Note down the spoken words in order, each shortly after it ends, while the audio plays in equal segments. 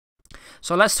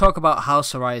So let's talk about how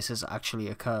psoriasis actually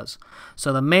occurs.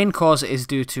 So the main cause is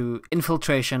due to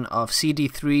infiltration of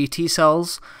CD3 T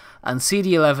cells and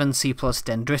CD11 C plus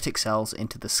dendritic cells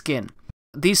into the skin.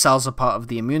 These cells are part of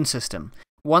the immune system.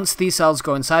 Once these cells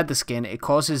go inside the skin, it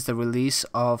causes the release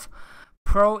of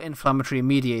pro-inflammatory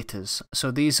mediators.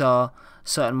 So these are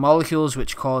certain molecules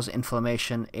which cause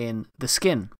inflammation in the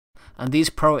skin. And these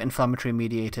pro-inflammatory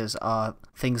mediators are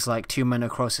things like tumor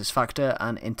necrosis factor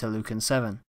and interleukin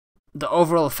 7. The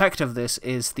overall effect of this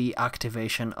is the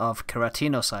activation of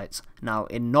keratinocytes. Now,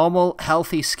 in normal,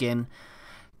 healthy skin,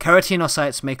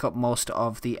 keratinocytes make up most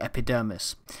of the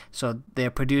epidermis. So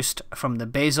they're produced from the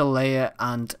basal layer,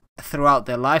 and throughout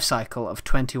their life cycle of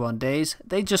 21 days,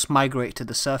 they just migrate to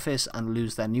the surface and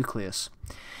lose their nucleus.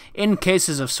 In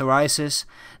cases of psoriasis,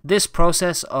 this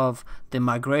process of the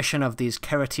migration of these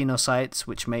keratinocytes,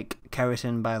 which make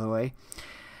keratin by the way,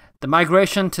 the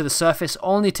migration to the surface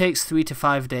only takes 3 to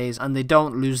 5 days and they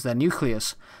don't lose their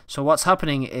nucleus. So what's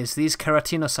happening is these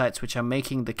keratinocytes, which are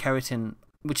making the keratin,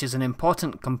 which is an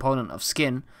important component of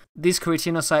skin, these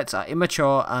keratinocytes are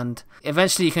immature and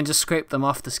eventually you can just scrape them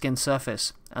off the skin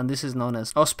surface, and this is known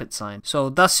as Auspitz. So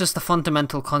that's just the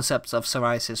fundamental concepts of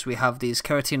psoriasis. We have these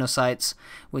keratinocytes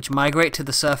which migrate to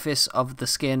the surface of the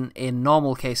skin in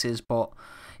normal cases, but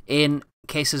in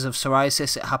cases of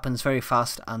psoriasis it happens very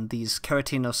fast and these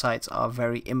keratinocytes are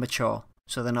very immature,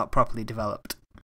 so they're not properly developed.